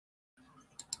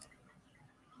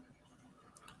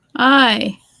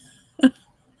Hi,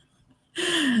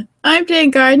 I'm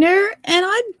Jane Gardner, and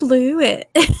I blew it.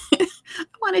 I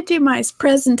want to do my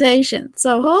presentation,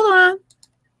 so hold on.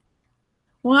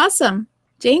 Awesome.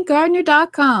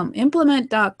 JaneGardner.com,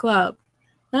 implement.club.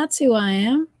 That's who I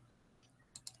am.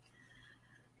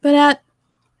 But at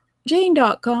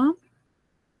Jane.com,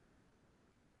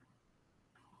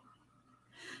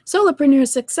 Solopreneur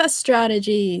Success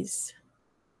Strategies.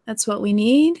 That's what we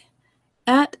need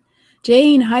at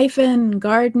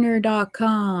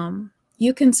Jane-Gardner.com.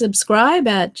 You can subscribe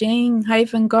at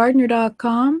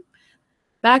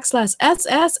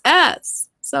Jane-Gardner.com/SSS.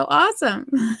 So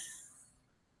awesome.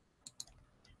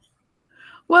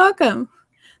 Welcome.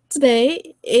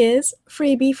 Today is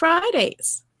Freebie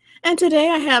Fridays. And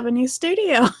today I have a new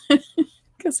studio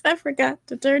because I forgot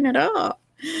to turn it off.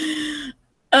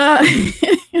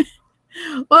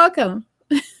 Welcome.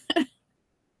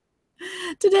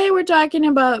 Today we're talking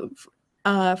about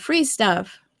free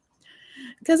stuff.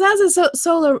 Because as a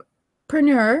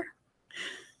solopreneur,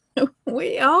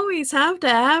 we always have to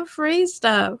have free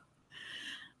stuff.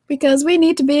 Because we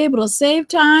need to be able to save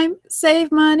time,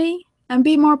 save money, and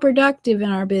be more productive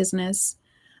in our business.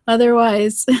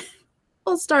 Otherwise,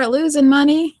 we'll start losing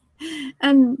money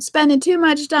and spending too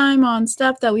much time on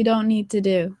stuff that we don't need to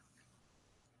do.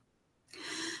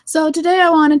 So today I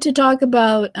wanted to talk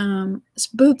about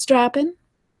bootstrapping.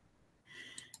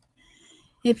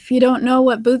 If you don't know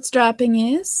what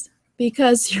bootstrapping is,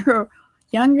 because you're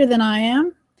younger than I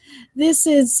am, this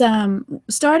is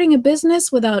starting a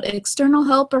business without external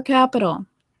help or capital,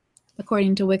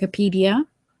 according to Wikipedia.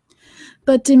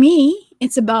 But to me,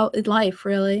 it's about life,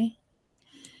 really.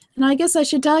 And I guess I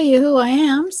should tell you who I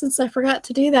am, since I forgot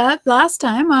to do that last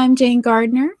time. I'm Jane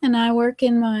Gardner, and I work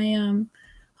in my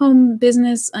home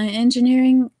business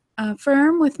engineering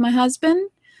firm with my husband,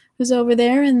 who's over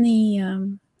there in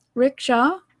the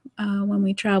rickshaw when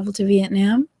we travel to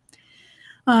Vietnam.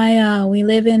 We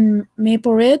live in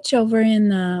Maple Ridge over in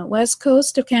the west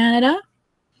coast of Canada.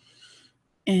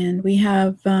 And we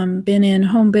have been in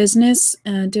home business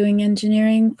doing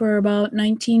engineering for about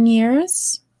 19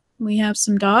 years. We have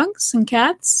some dogs and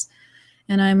cats,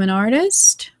 and I'm an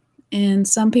artist. And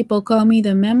some people call me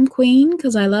the mem queen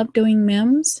because I love doing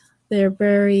memes. They're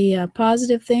very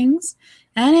positive things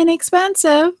and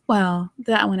inexpensive. Well,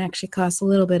 that one actually costs a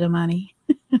little bit of money.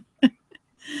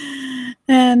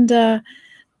 And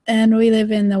we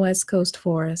live in the West Coast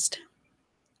forest.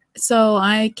 So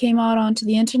I came out onto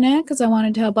the internet because I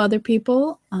wanted to help other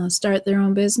people start their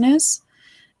own business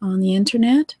on the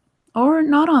internet or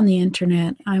not on the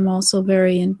internet. I'm also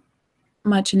very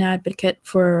much an advocate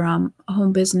for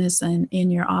home business and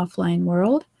in your offline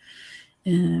world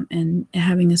and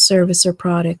having a service or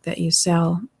product that you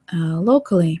sell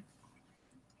locally.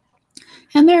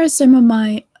 And there are some of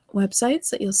my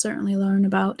websites that you'll certainly learn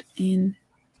about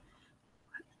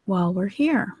while we're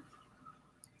here.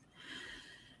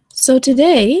 So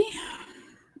today,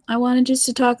 I wanted just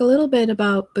to talk a little bit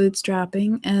about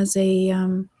bootstrapping as a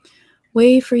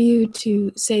way for you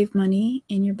to save money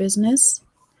in your business.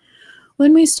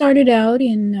 When we started out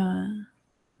in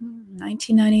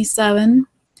 1997,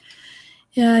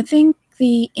 I think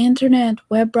the internet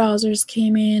web browsers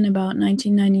came in about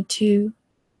 1992.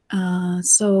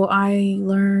 So I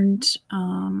learned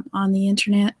on the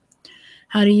internet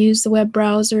how to use the web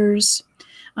browsers.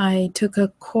 I took a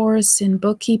course in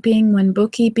bookkeeping when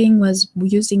bookkeeping was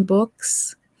using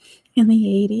books in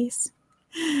the 80s.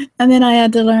 And then I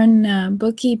had to learn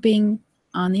bookkeeping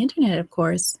on the internet, of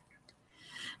course.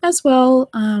 As well,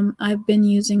 I've been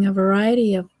using a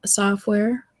variety of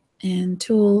software and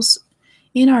tools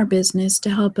in our business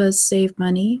to help us save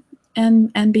money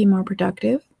and be more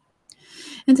productive.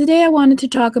 And today I wanted to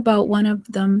talk about one of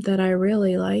them that I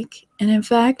really like. And in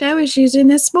fact, I was using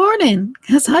this morning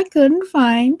because I couldn't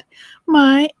find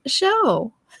my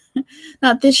show.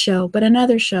 Not this show, but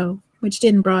another show, which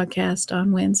didn't broadcast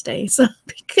on Wednesday. So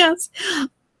because,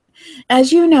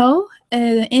 as you know,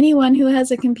 anyone who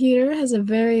has a computer has a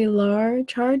very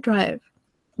large hard drive.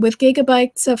 With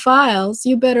gigabytes of files,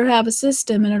 you better have a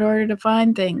system in order to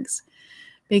find things.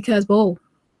 Because, whoa.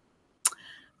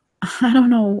 I don't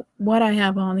know what I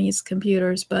have on these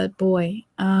computers, but boy,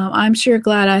 I'm sure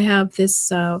glad I have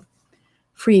this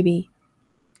freebie.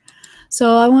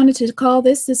 So I wanted to call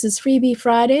this is Freebie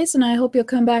Fridays, and I hope you'll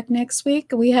come back next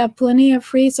week. We have plenty of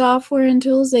free software and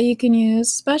tools that you can use,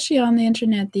 especially on the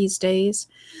internet these days,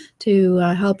 to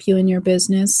help you in your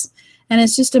business. And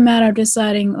it's just a matter of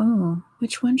deciding, oh,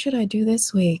 which one should I do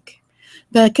this week?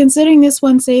 But considering this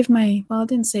one saved my, well, it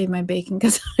didn't save my bacon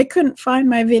because I couldn't find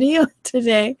my video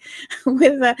today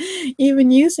with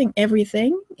even using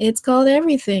everything. It's called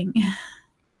Everything.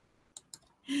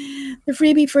 The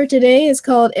freebie for today is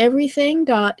called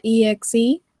everything.exe.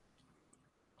 It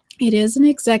is an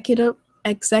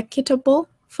executable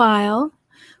file,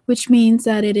 which means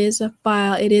that it is a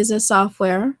file, it is a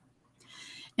software.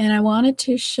 And I wanted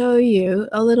to show you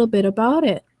a little bit about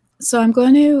it. So I'm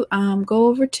going to go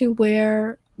over to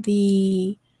where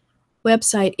the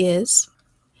website is.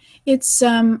 It's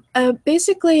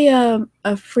basically a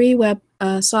free web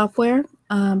software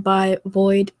by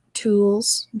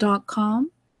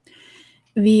voidtools.com,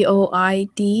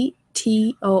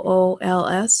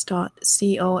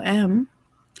 voidtools.com.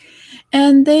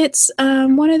 And it's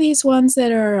one of these ones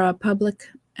that are public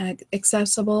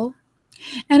accessible.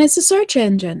 And it's a search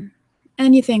engine.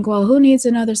 And you think, well, who needs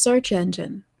another search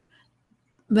engine?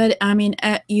 But I mean,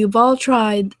 you've all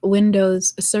tried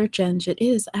Windows search engine. It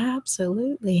is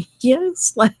absolutely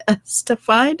useless to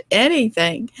find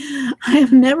anything. I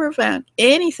have never found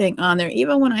anything on there,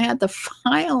 even when I had the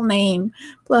file name.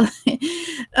 But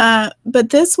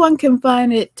this one can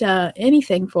find it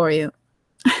anything for you.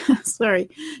 Sorry,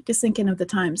 just thinking of the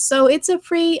time. So it's a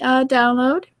free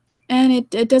download, and it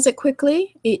does it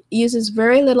quickly. It uses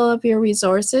very little of your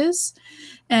resources,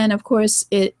 and of course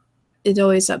it is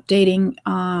always updating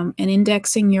and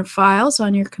indexing your files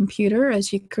on your computer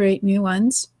as you create new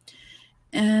ones.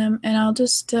 And I'll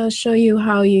just show you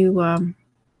how you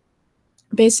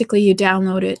basically you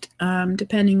download it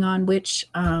depending on which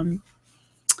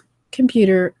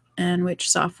computer and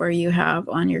which software you have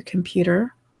on your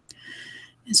computer.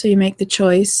 And so you make the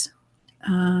choice.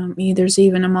 There's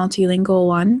even a multilingual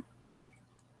one.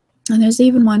 And there's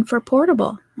even one for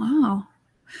portable. Wow.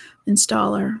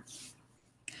 Installer.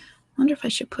 I wonder if I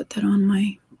should put that on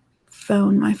my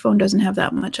phone. My phone doesn't have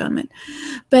that much on it.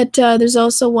 But there's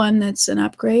also one that's an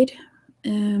upgrade.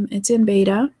 It's in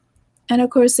beta. And of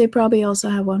course, they probably also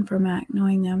have one for Mac,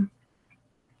 knowing them.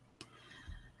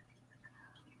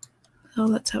 So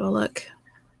let's have a look.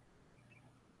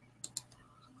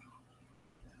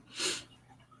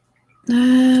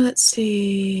 Let's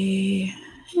see.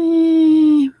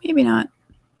 Maybe not.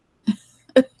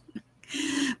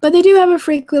 But they do have a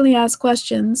frequently asked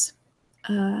questions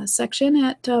section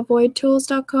at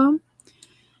voidtools.com,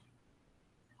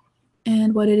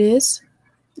 and what it is,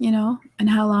 and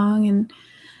how long,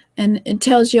 and it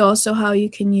tells you also how you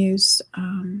can use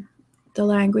the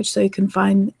language, so you can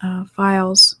find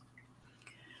files,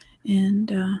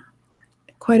 and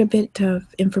quite a bit of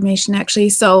information actually.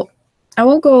 So I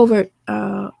won't go over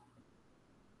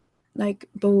like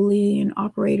Boolean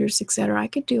operators, etc. I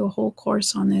could do a whole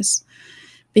course on this,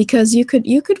 because you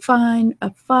could find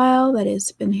a file that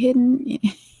has been hidden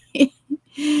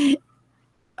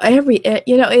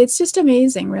it's just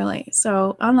amazing, really.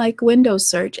 So unlike Windows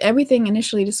search, everything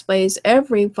initially displays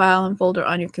every file and folder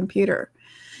on your computer,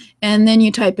 and then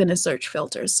you type in a search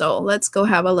filter. So let's go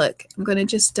have a look. I'm going to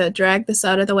just drag this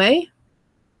out of the way.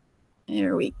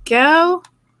 There we go.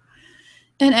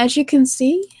 And as you can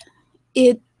see,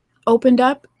 it opened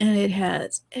up and it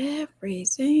has every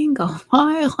single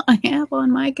file I have on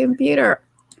my computer.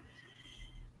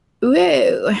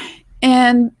 Woo!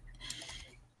 And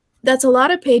that's a lot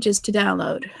of pages to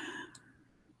download.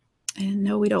 And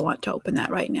no, we don't want to open that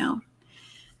right now.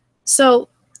 So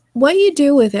what you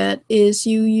do with it is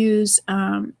you use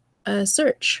a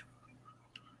search.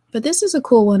 But this is a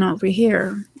cool one over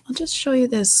here. I'll just show you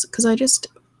this, because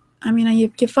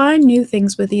you find new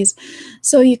things with these.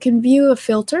 So you can view a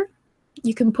filter.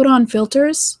 You can put on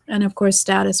filters, and of course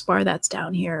status bar, that's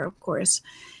down here, of course.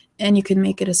 And you can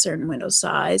make it a certain window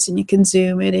size, and you can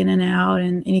zoom it in and out,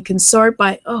 and you can sort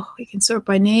by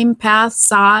name, path,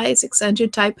 size, extension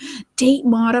type, date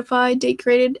modified, date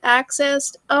created,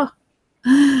 accessed. Oh,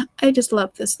 I just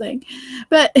love this thing.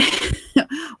 But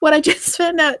what I just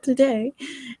found out today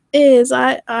is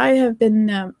I have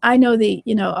been I know the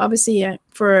obviously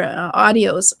for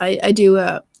audios I do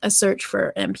a search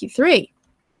for MP3.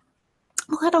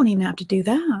 Well, I don't even have to do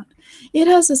that. It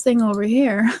has this thing over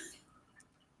here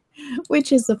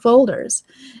which is the folders,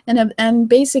 and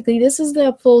basically this is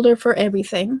the folder for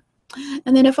everything.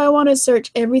 And then if I want to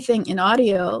search everything in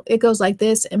audio, it goes like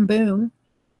this, and boom,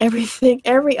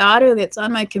 every audio that's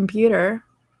on my computer,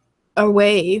 or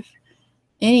wave,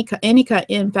 any kind.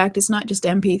 In fact, it's not just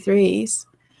MP3s.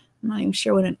 I'm not even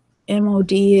sure what an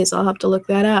MOD is. I'll have to look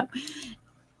that up.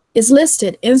 Is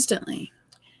listed instantly,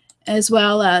 as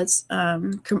well as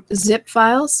zip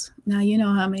files. Now you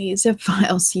know how many zip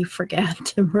files you forget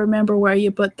to remember where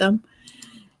you put them.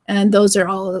 And those are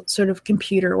all sort of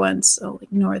computer ones, so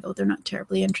ignore those. They're not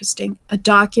terribly interesting.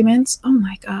 Documents. Oh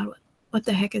my God, what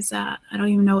the heck is that? I don't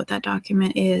even know what that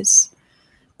document is.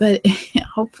 But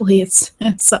hopefully it's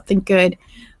something good.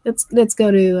 Let's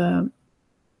go to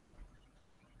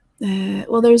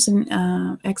well, there's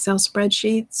an Excel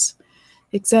spreadsheets,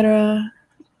 etc.,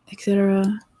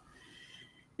 etc.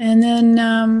 And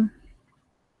then,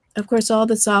 of course, all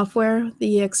the software,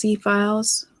 the exe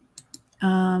files,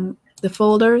 the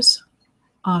folders,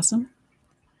 awesome.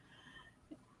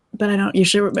 But I don't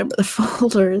usually remember the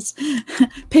folders.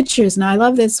 Pictures. Now, I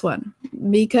love this one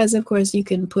because, of course, you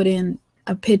can put in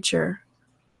a picture.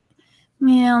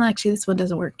 Well, actually, this one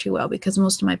doesn't work too well because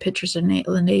most of my pictures are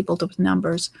enabled with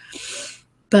numbers.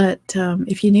 But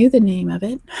if you knew the name of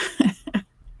it,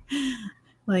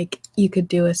 like you could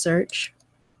do a search.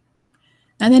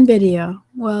 And then video.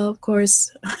 Well, of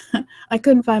course, I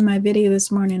couldn't find my video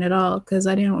this morning at all because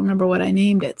I didn't remember what I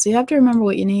named it. So you have to remember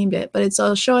what you named it. But it's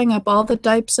all showing up all the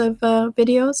types of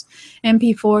videos,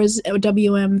 MP4s,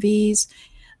 WMVs,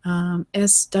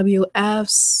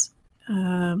 SWFs,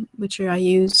 which I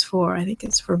use for, I think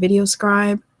it's for Video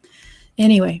Scribe.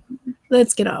 Anyway,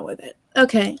 let's get on with it.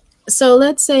 Okay, so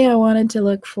let's say I wanted to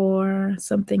look for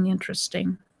something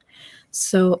interesting.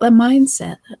 So a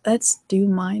mindset. Let's do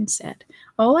mindset.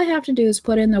 All I have to do is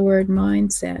put in the word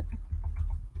mindset.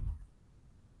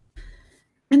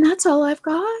 And that's all I've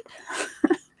got.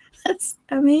 That's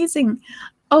amazing.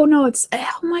 Oh, no,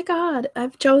 oh my God.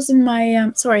 I've chosen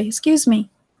my, sorry, excuse me.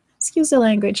 Excuse the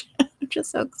language. I'm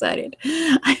just so excited.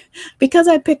 Because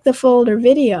I picked the folder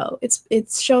video,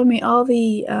 it's shown me all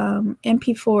the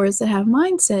MP4s that have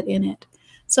mindset in it.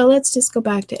 So let's just go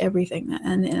back to everything,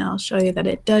 and I'll show you that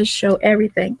it does show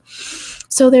everything.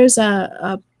 So there's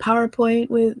a PowerPoint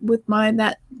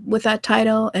with that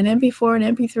title, an MP4,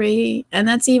 an MP3, and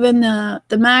that's even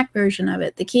the Mac version of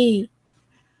it, the key.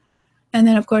 And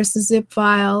then, of course, the zip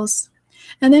files.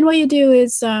 And then what you do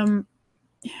is,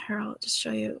 here, I'll just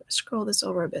show you, scroll this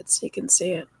over a bit so you can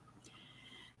see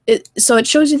it. So it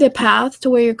shows you the path to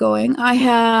where you're going.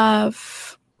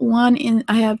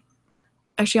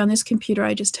 Actually, on this computer,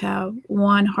 I just have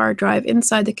one hard drive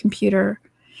inside the computer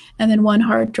and then one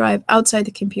hard drive outside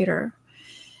the computer.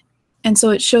 And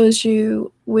so it shows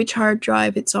you which hard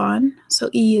drive it's on. So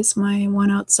E is my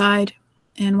one outside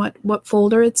and what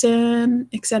folder it's in,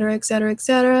 et cetera, et cetera, et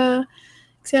cetera,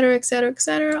 et cetera, et cetera, et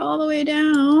cetera, all the way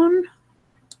down.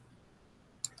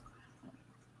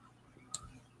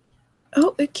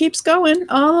 Oh, it keeps going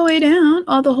all the way down,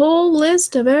 the whole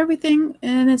list of everything,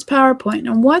 and it's PowerPoint.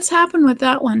 And what's happened with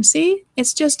that one? See,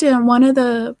 it's just in one of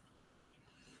the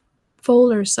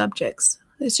folder subjects.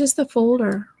 It's just the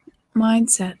folder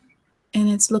mindset, and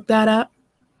it's looked that up.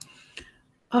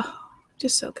 Oh,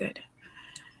 just so good.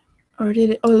 Or did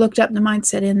it? Oh, I looked up the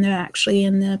mindset in there, actually,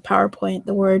 in the PowerPoint,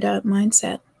 the word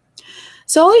mindset.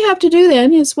 So all you have to do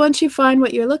then is once you find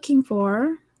what you're looking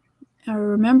for, or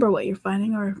remember what you're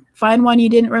finding, or find one you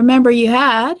didn't remember you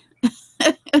had,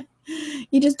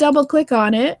 you just double click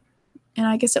on it, and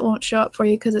I guess it won't show up for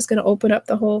you because it's going to open up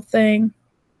the whole thing.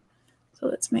 So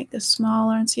let's make this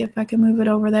smaller and see if I can move it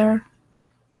over there.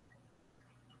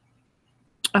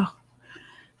 Oh,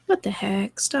 what the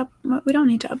heck? Stop. We don't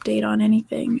need to update on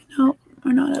anything. No,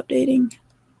 we're not updating.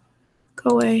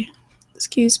 Go away.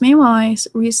 Excuse me while I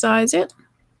resize it.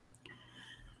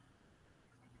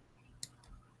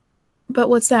 But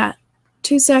what's that?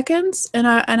 2 seconds, and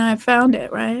I found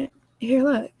it, right? Here,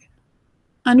 look.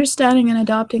 Understanding and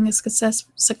adopting a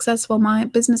successful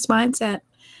business mindset.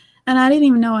 And I didn't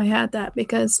even know I had that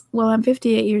because, well, I'm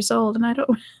 58 years old and I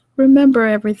don't remember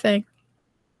everything.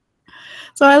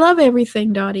 So I love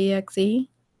everything.exe.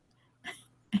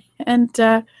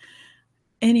 And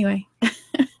anyway,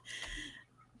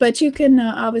 but you can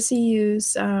obviously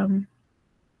use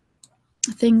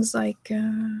things like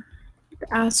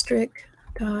asterisk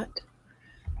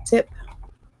 .zip.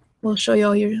 Will show you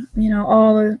all your,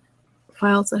 all the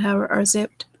files that are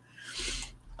zipped,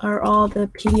 or all the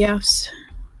PDFs.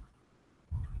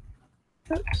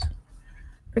 Oops.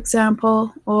 For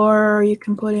example, or you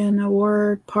can put in a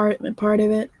Word part of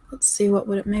it. Let's see, what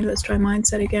would it? Maybe let's try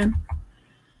mindset again.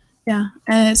 Yeah,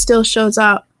 and it still shows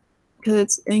up because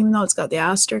it's, even though it's got the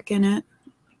asterisk in it,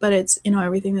 but it's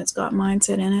everything that's got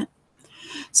mindset in it.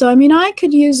 So I mean, I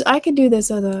could do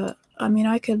this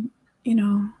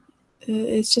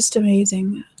it's just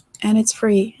amazing, and it's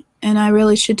free, and I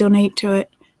really should donate to it.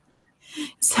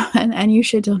 So and you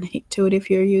should donate to it if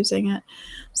you're using it.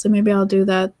 So maybe I'll do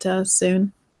that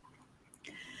soon.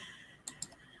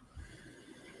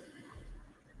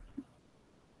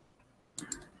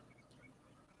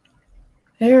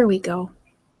 There we go.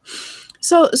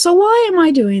 So why am I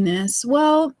doing this?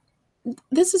 Well,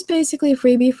 this is basically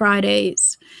Freebie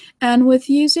Fridays. And with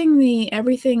using the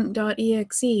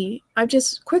everything.exe, I've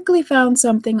just quickly found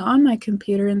something on my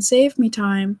computer and saved me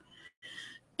time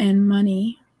and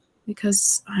money.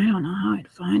 because I don't know how I'd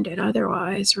find it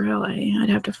otherwise, really. I'd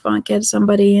have to get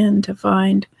somebody in to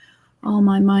find all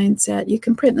my mindset. You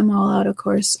can print them all out, of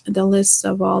course, the lists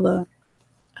of all the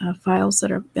files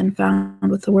that have been found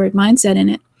with the word mindset in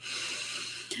it.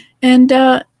 And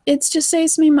it just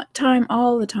saves me time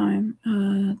all the time.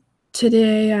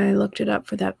 Today I looked it up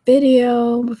for that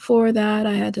video. Before that,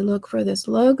 I had to look for this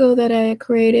logo that I had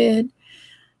created.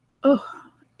 Oh,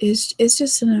 it's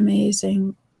just an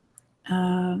amazing.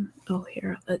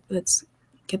 Here, let's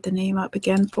get the name up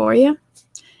again for you.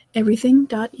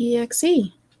 Everything.exe.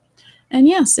 And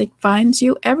yes, it finds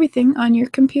you everything on your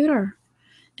computer.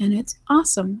 And it's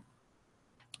awesome.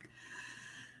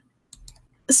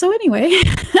 So anyway,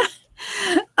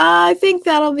 I think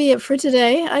that'll be it for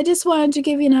today. I just wanted to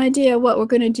give you an idea of what we're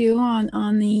going to do on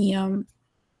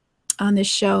this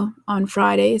show on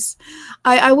Fridays.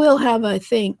 I will have, I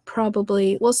think,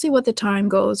 probably, we'll see what the time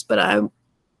goes, but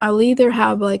I'll either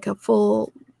have like a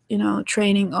full,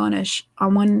 training on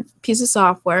one piece of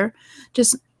software,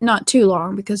 just not too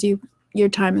long because your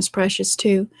time is precious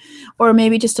too, or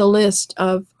maybe just a list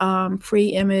of free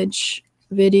image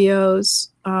videos,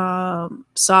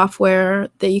 software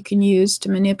that you can use to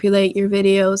manipulate your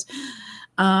videos.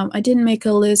 I didn't make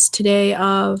a list today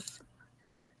of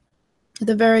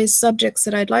the various subjects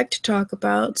that I'd like to talk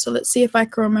about. So let's see if I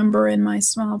can remember in my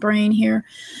small brain here.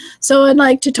 So I'd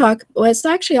like to talk, well, it's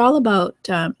actually all about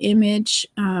image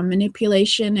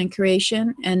manipulation and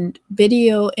creation, and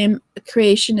video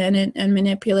creation and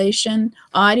manipulation,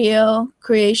 audio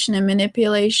creation and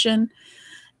manipulation,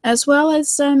 as well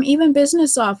as even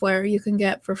business software you can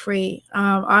get for free.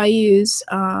 I use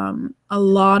a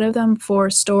lot of them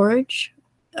for storage.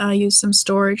 I use some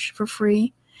storage for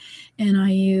free. And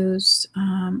I use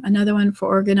another one for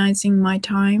organizing my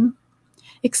time,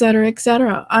 etc.,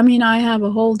 etc. I mean, I have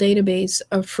a whole database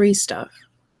of free stuff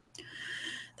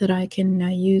that I can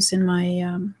use in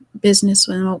my business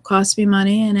when it won't cost me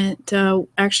money, and it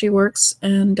actually works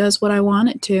and does what I want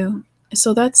it to.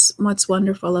 So that's what's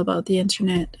wonderful about the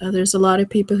internet. There's a lot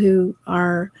of people who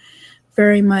are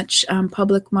very much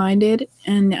public-minded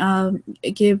and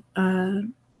give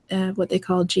what they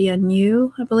call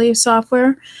GNU, I believe,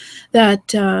 software,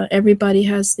 that everybody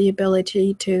has the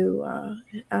ability to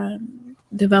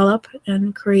develop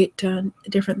and create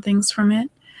different things from it.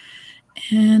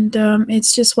 And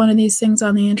it's just one of these things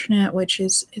on the internet which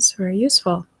is very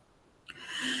useful.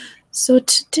 So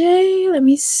today, let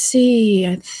me see,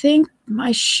 I think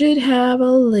I should have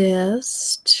a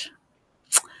list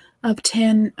of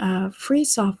 10 free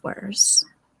softwares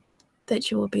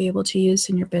that you will be able to use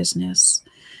in your business.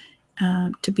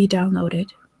 To be downloaded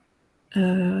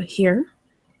here.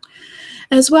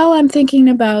 As well, I'm thinking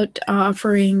about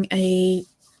offering a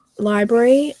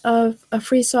library of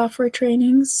free software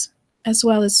trainings, as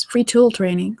well as free tool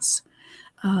trainings.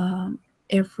 That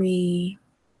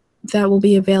will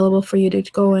be available for you to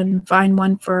go and find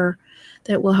one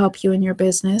that will help you in your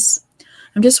business.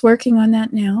 I'm just working on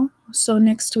that now. So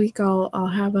next week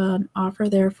I'll have an offer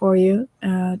there for you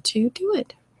to do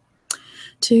it.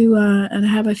 And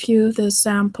have a few of the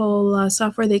sample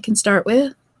software they can start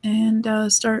with, and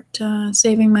start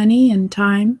saving money and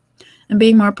time and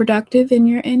being more productive in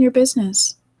your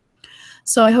business.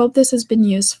 So I hope this has been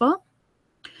useful,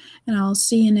 and I'll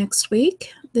see you next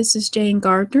week. This is Jane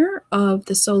Gardner of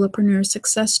the Solopreneur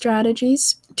Success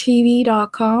Strategies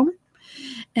TV.com,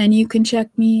 and you can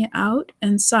check me out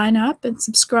and sign up and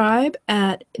subscribe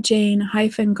at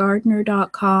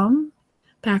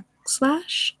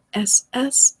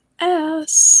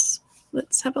jane-gardner.com/SSS.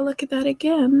 Let's have a look at that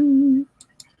again.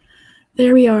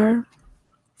 There we are.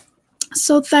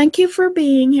 So thank you for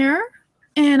being here,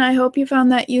 and I hope you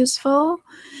found that useful.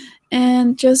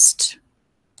 And just,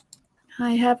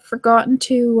 I have forgotten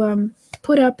to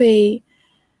put up a,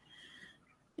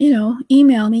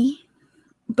 email me,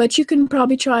 but you can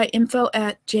probably try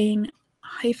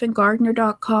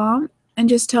info@jane-gardner.com and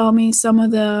just tell me some of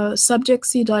the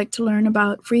subjects you'd like to learn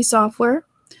about free software,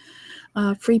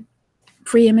 free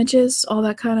images, all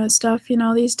that kind of stuff.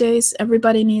 These days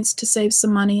everybody needs to save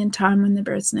some money and time in their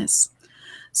business.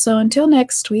 So until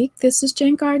next week, this is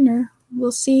Jane Gardner.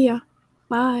 We'll see ya.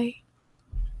 Bye.